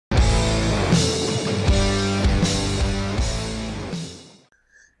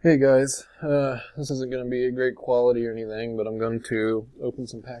Hey guys, this isn't going to be a great quality or anything, but I'm going to open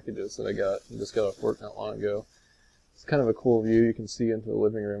some packages that I just got off work not long ago. It's kind of a cool view. You can see into the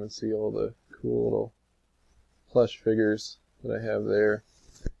living room and see all the cool little plush figures that I have there.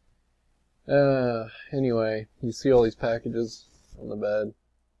 Anyway, you see all these packages on the bed.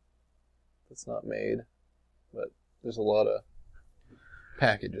 That's not made, but there's a lot of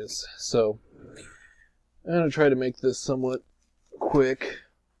packages. So I'm going to try to make this somewhat quick.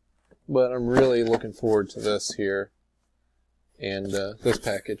 But I'm really looking forward to this here, and this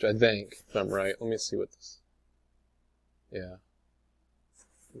package, I think, if I'm right. Let me see what this, yeah,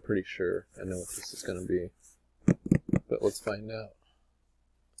 I'm pretty sure I know what this is going to be, but let's find out.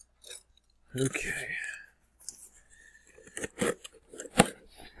 Okay.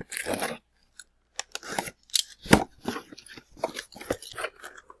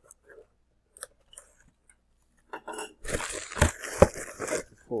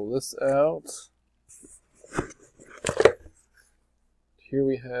 Pull this out. Here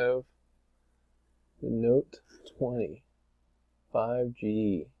we have the Note20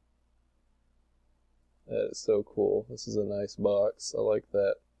 5G. That is so cool. This is a nice box. I like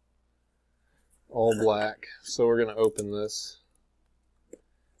that. All black. So we're going to open this.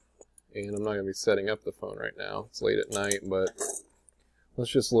 And I'm not going to be setting up the phone right now. It's late at night, but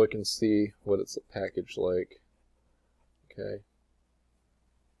let's just look and see what it's packaged like. Okay.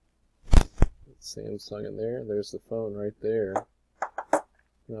 Samsung in there. There's the phone right there.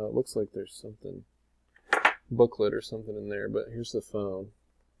 Now it looks like there's something, booklet or something in there, but here's the phone.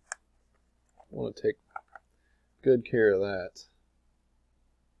 I want to take good care of that.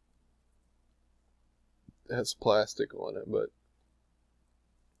 It has plastic on it, but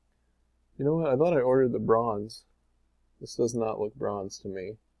you know what? I thought I ordered the bronze. This does not look bronze to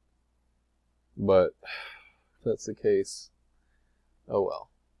me. But if that's the case, oh well.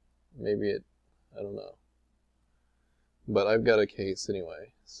 Maybe it, I don't know. But I've got a case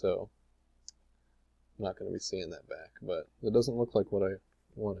anyway, so I'm not going to be seeing that back. But it doesn't look like what I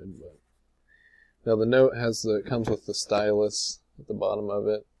wanted. But now the Note comes with the stylus at the bottom of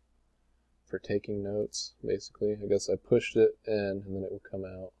it for taking notes, basically. I guess I pushed it in and then it will come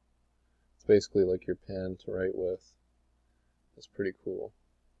out. It's basically like your pen to write with. It's pretty cool.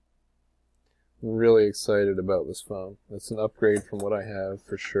 I'm really excited about this phone. It's an upgrade from what I have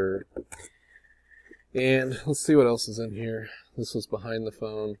for sure. And let's see what else is in here. This was behind the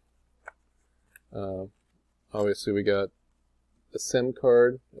phone. Obviously we got a SIM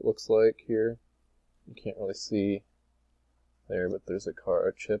card, it looks like here. You can't really see there, but there's a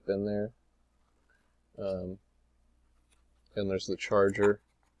chip in there. And there's the charger.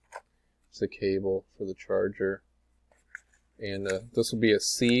 There's a cable for the charger. And this will be a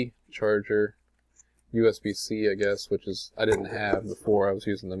C charger. USB-C, I guess, which is I didn't have before. I was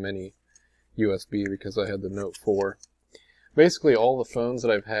using the mini USB because I had the Note 4. Basically, all the phones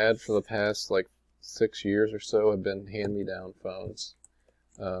that I've had for the past like 6 years or so have been hand-me-down phones,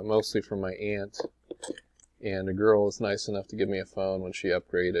 mostly from my aunt. And a girl was nice enough to give me a phone when she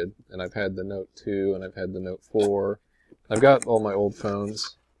upgraded. And I've had the Note 2 and I've had the Note 4. I've got all my old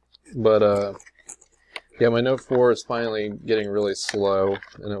phones, but yeah, my Note 4 is finally getting really slow,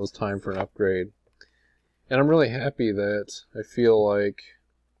 and it was time for an upgrade. And I'm really happy that I feel like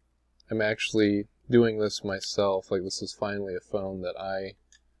I'm actually doing this myself. Like this is finally a phone that I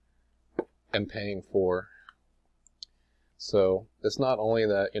am paying for. So it's not only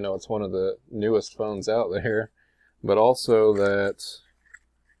that, you know, it's one of the newest phones out there, but also that,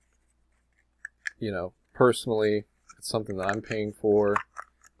 you know, personally, it's something that I'm paying for,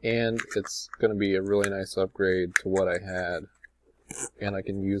 and it's going to be a really nice upgrade to what I had. And I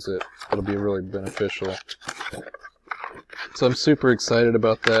can use it. It'll be really beneficial. So I'm super excited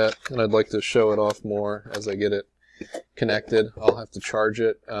about that, and I'd like to show it off more as I get it connected. I'll have to charge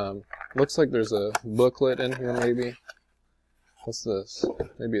it. Looks like there's a booklet in here maybe. What's this?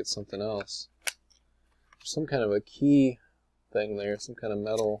 Maybe it's something else. Some kind of a key thing there, some kind of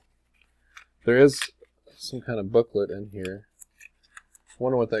metal. There is some kind of booklet in here. I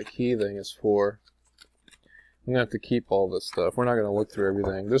wonder what that key thing is for. I'm going to have to keep all this stuff. We're not going to look through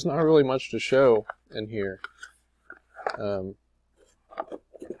everything. There's not really much to show in here.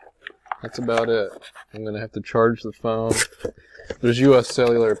 That's about it. I'm going to have to charge the phone. There's US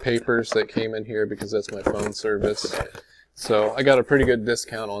Cellular papers that came in here because that's my phone service. So I got a pretty good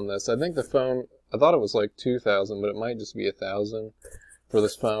discount on this. I think the phone, I thought it was like $2,000, but it might just be $1,000 for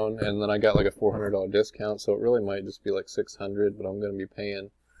this phone. And then I got like a $400 discount, so it really might just be like $600, but I'm going to be paying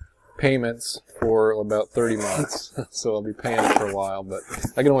payments for about 30 months, so I'll be paying it for a while, but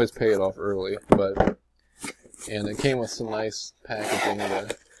I can always pay it off early. And it came with some nice packaging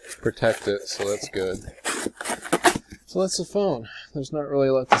to protect it, so that's good. So that's the phone. There's not really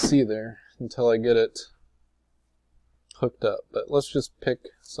a lot to see there until I get it hooked up. But let's just pick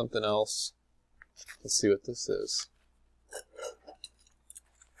something else. Let's see what this is.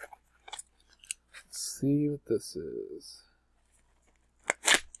 Let's see what this is.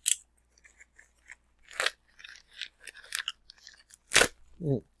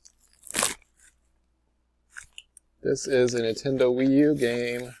 This is a Nintendo Wii U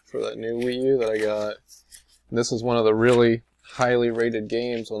game for that new Wii U that I got. This is one of the really highly rated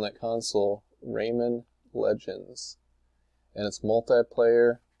games on that console, Rayman Legends. And it's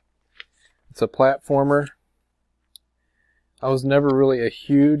multiplayer. It's a platformer. I was never really a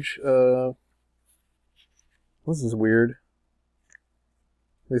huge... this is weird.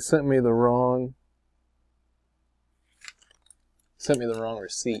 They sent me the wrong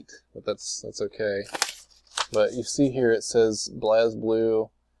receipt, but that's okay. But you see here it says BlazBlue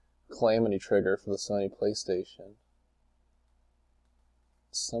Calamity Trigger for the Sony PlayStation.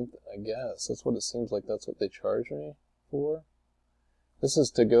 Something, I guess. That's what it seems like. That's what they charge me for. This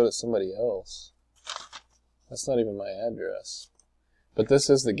is to go to somebody else. That's not even my address. But this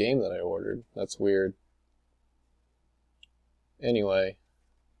is the game that I ordered. That's weird. Anyway,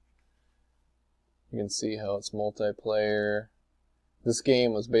 you can see how it's multiplayer. This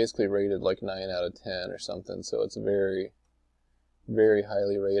game was basically rated like 9 out of 10 or something, so it's very, very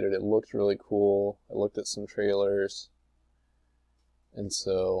highly rated. It looked really cool. I looked at some trailers. And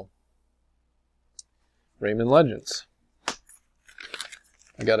so, Rayman Legends.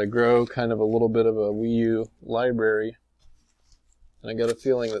 I got to grow kind of a little bit of a Wii U library. And I got a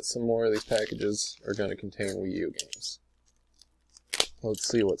feeling that some more of these packages are going to contain Wii U games. Let's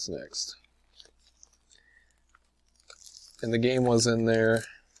see what's next. And the game was in there,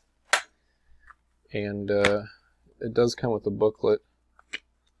 and it does come with a booklet.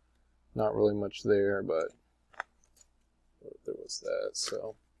 Not really much there, but there was that.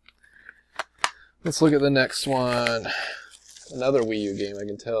 So let's look at the next one. Another Wii U game, I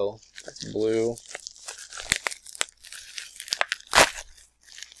can tell. It's blue.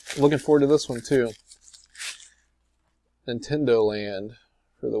 Looking forward to this one too. Nintendo Land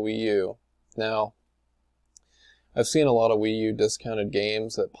for the Wii U. Now, I've seen a lot of Wii U discounted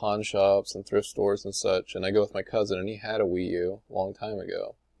games at pawn shops and thrift stores and such, and I go with my cousin, and he had a Wii U a long time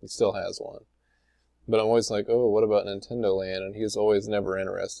ago. He still has one. But I'm always like, oh, what about Nintendo Land? And he's always never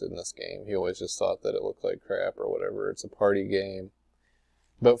interested in this game. He always just thought that it looked like crap or whatever. It's a party game.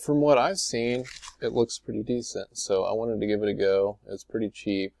 But from what I've seen, it looks pretty decent, so I wanted to give it a go. It's pretty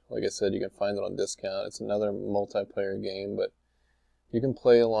cheap. Like I said, you can find it on discount. It's another multiplayer game, but you can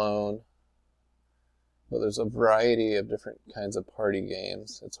play alone. But there's a variety of different kinds of party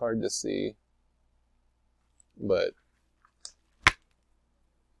games. It's hard to see, but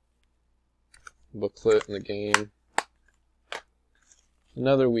booklet in the game.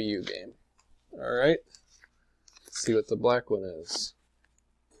 Another Wii U game. Alright, let's see what the black one is.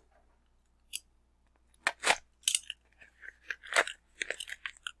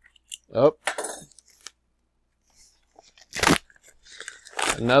 Oh.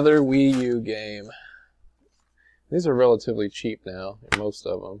 Another Wii U game. These are relatively cheap now, most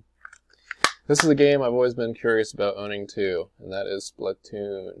of them. This is a game I've always been curious about owning too, and that is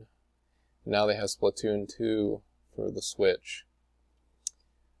Splatoon. Now they have Splatoon 2 for the Switch.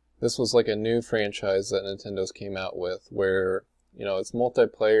 This was like a new franchise that Nintendo's came out with, where, you know, it's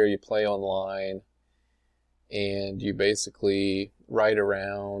multiplayer, you play online, and you basically ride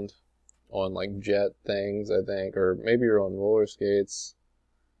around on like jet things, I think, or maybe you're on roller skates.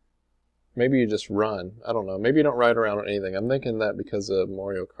 Maybe you just run. I don't know. Maybe you don't ride around on anything. I'm thinking that because of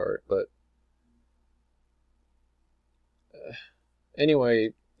Mario Kart, but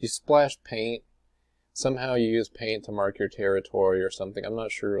anyway, you splash paint. Somehow you use paint to mark your territory or something. I'm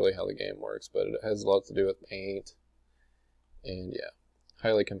not sure really how the game works, but it has a lot to do with paint. And yeah,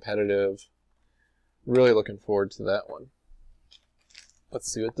 highly competitive. Really looking forward to that one.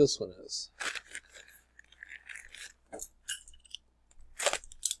 Let's see what this one is.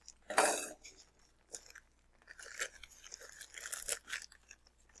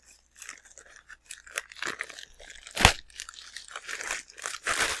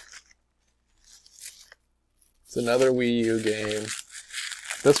 It's another Wii U game.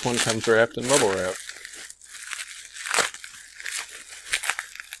 This one comes wrapped in bubble wrap.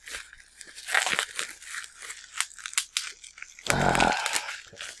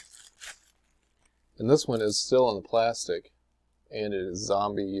 And this one is still in the plastic, and it is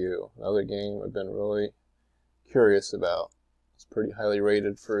Zombie U, another game I've been really curious about. It's pretty highly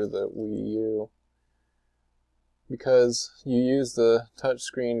rated for the Wii U. because you use the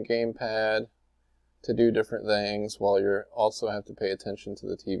touchscreen gamepad to do different things while you also have to pay attention to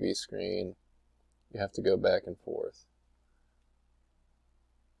the TV screen. You have to go back and forth.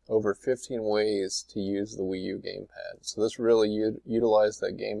 Over 15 ways to use the Wii U gamepad. So this really utilized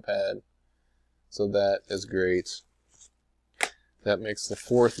that gamepad, so that is great. That makes the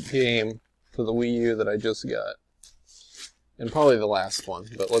 4th game for the Wii U that I just got. And probably the last one,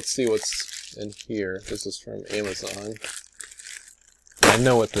 but let's see what's in here. This is from Amazon. I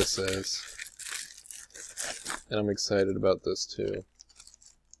know what this is. And I'm excited about this too.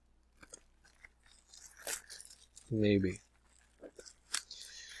 Maybe.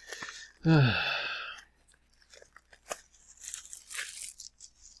 Okay.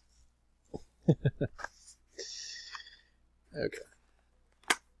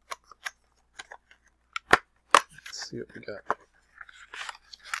 Let's see what we got.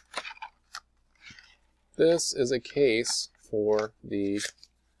 This is a case for the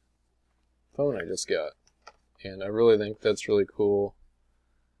phone I just got. And I really think that's really cool.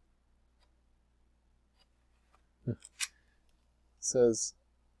 It says,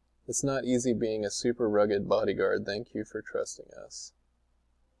 "It's not easy being a super rugged bodyguard. Thank you for trusting us."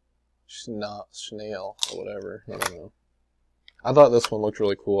 Schnell, or whatever. I don't know. I thought this one looked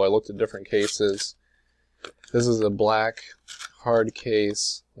really cool. I looked at different cases. This is a black hard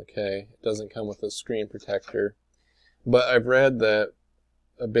case. Okay, it doesn't come with a screen protector. But I've read that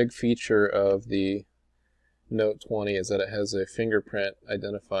a big feature of the Note20 is that it has a fingerprint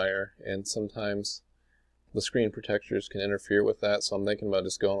identifier, and sometimes the screen protectors can interfere with that, so I'm thinking about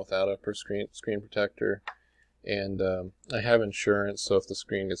just going without a screen protector. And I have insurance, so if the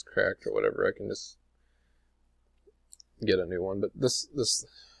screen gets cracked or whatever, I can just get a new one. But this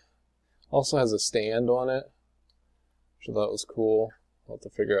also has a stand on it, which I thought was cool. I'll have to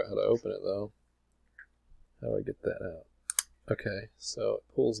figure out how to open it though. How do I get that out? Okay, so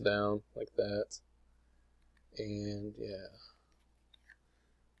it pulls down like that. And yeah.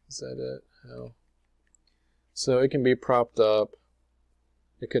 Is that it? How? So it can be propped up.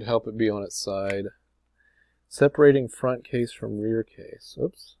 It could help it be on its side. Separating front case from rear case.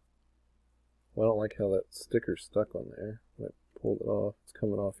 Oops. Well, I don't like how that sticker's stuck on there. I pulled it off. It's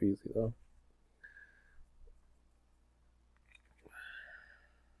coming off easy though.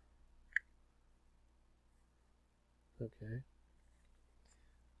 Okay.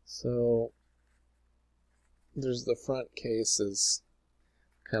 So there's the front case is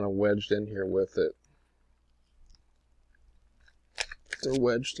kind of wedged in here with it. They're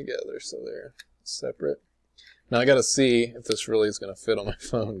wedged together, so they're separate. Now I gotta see if this really is gonna fit on my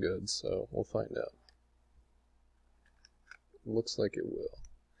phone good, so we'll find out. Looks like it will.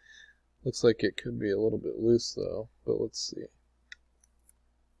 Looks like it could be a little bit loose though, but let's see.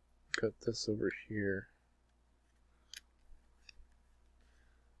 Got this over here.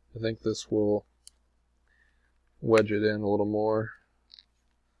 I think this will wedge it in a little more.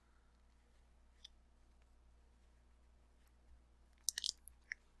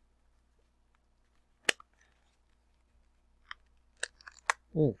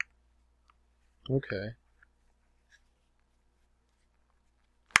 Okay.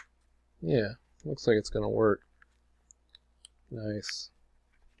 Yeah, looks like it's gonna work. Nice.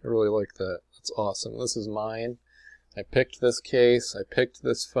 I really like that. That's awesome. This is mine. I picked this case. I picked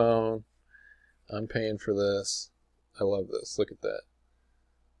this phone. I'm paying for this. I love this. Look at that.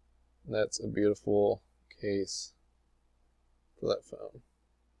 That's a beautiful case for that phone.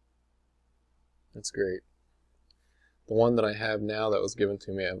 That's great. The one that I have now that was given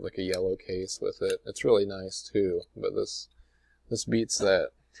to me, I have like a yellow case with it. It's really nice too, but this beats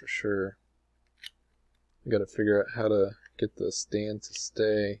that for sure. I gotta figure out how to get the stand to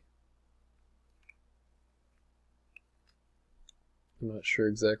stay. I'm not sure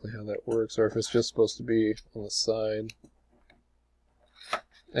exactly how that works, or if it's just supposed to be on the side.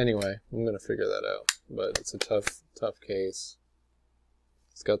 Anyway, I'm gonna figure that out, but it's a tough case.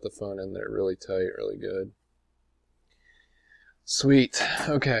 It's got the phone in there really tight, really good. Sweet.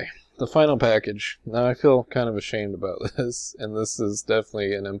 Okay, the final package. Now I feel kind of ashamed about this, and this is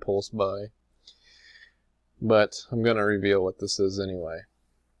definitely an impulse buy. But I'm going to reveal what this is anyway.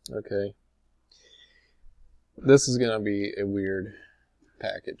 Okay. This is going to be a weird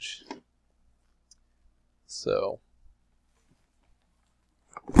package. So,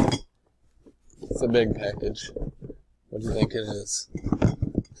 it's a big package. What do you think it is?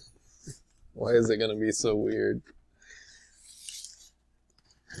 Why is it going to be so weird?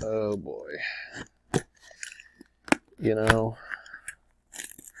 Oh boy. You know.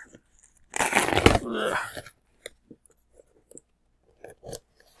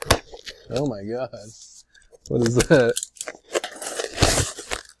 Oh my god. What is that?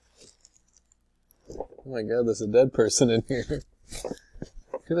 Oh my god, there's a dead person in here.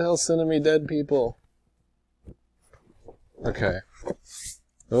 Who the hell's sending me dead people? Okay.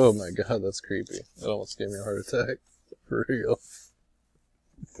 Oh my god, that's creepy. That almost gave me a heart attack. For real.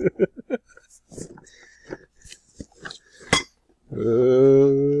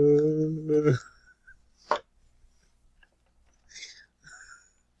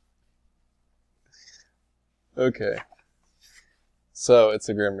 Okay. So, it's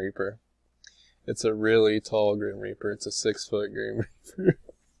a Grim Reaper. It's a really tall Grim Reaper. It's a 6-foot Grim Reaper.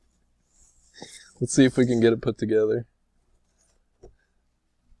 Let's see if we can get it put together.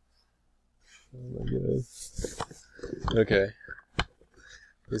 Oh my god. Okay.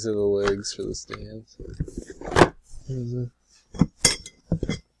 These are the legs for the stands. What is it?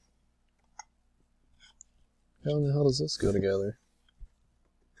 How in the hell does this go together?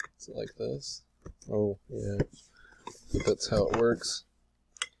 Is it like this? Oh, yeah. But that's how it works.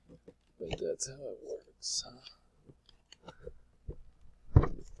 But that's how it works.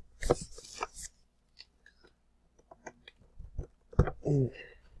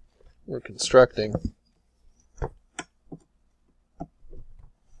 We're constructing.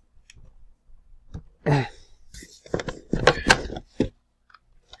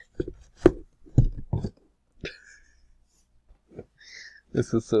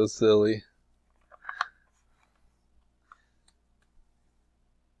 This is so silly.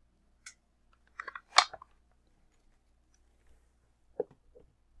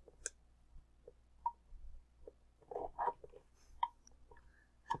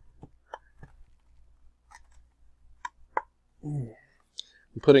 I'm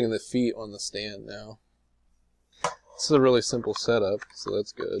putting the feet on the stand now. This is a really simple setup, so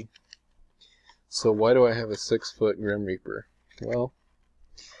that's good. So why do I have a 6-foot Grim Reaper? Well,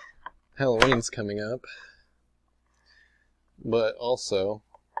 Halloween's coming up, but also,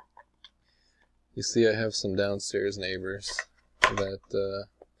 you see I have some downstairs neighbors that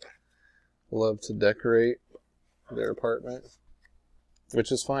love to decorate their apartment,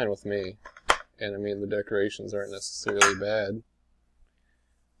 which is fine with me. And I mean, the decorations aren't necessarily bad,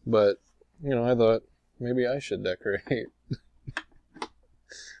 but, you know, I thought maybe I should decorate.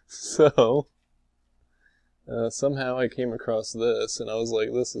 So, somehow I came across this, and I was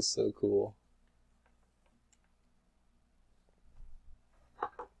like, this is so cool.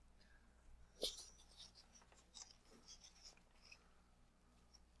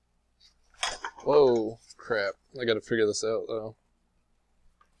 Whoa, crap. I gotta figure this out, though.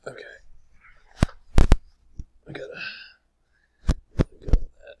 Okay. I gotta let go of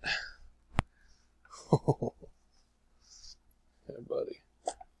that. Oh. Hey, buddy.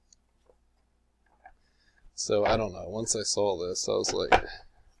 So, I don't know. Once I saw this, I was like,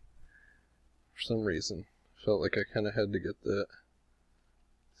 for some reason, felt like I kind of had to get that.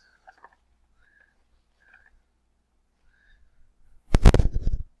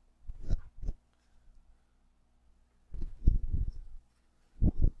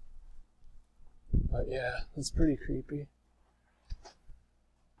 But yeah, it's pretty creepy.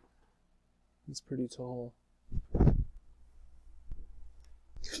 It's pretty tall.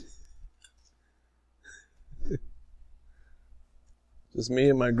 Just me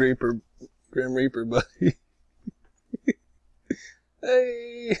and my Grim Reaper buddy.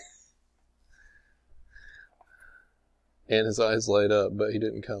 Hey! And his eyes light up, but he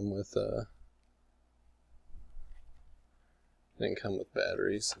didn't come with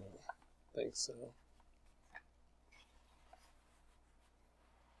batteries. I don't think so.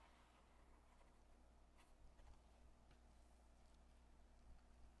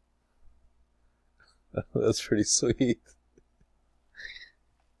 That's pretty sweet.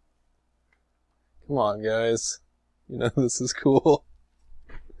 Come on, guys. You know, this is cool.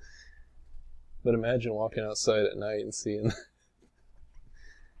 But imagine walking outside at night and seeing...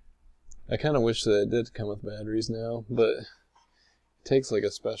 I kind of wish that it did come with batteries now, but it takes like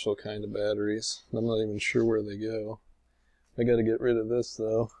a special kind of batteries. I'm not even sure where they go. I gotta get rid of this,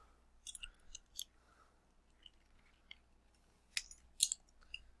 though.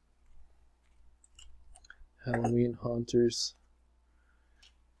 Halloween haunters.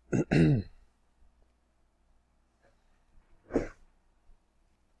 I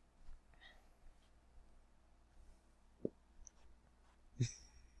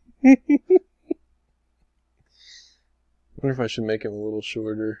wonder if I should make him a little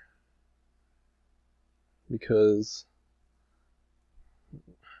shorter, because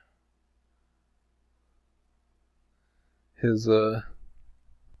his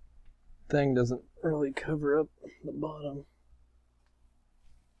thing doesn't really cover up the bottom.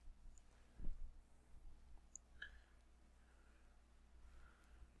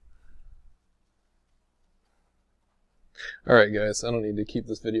 Alright guys, I don't need to keep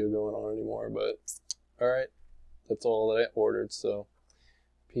this video going on anymore, but alright, that's all that I ordered, so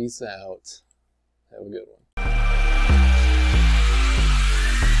peace out. Have a good one.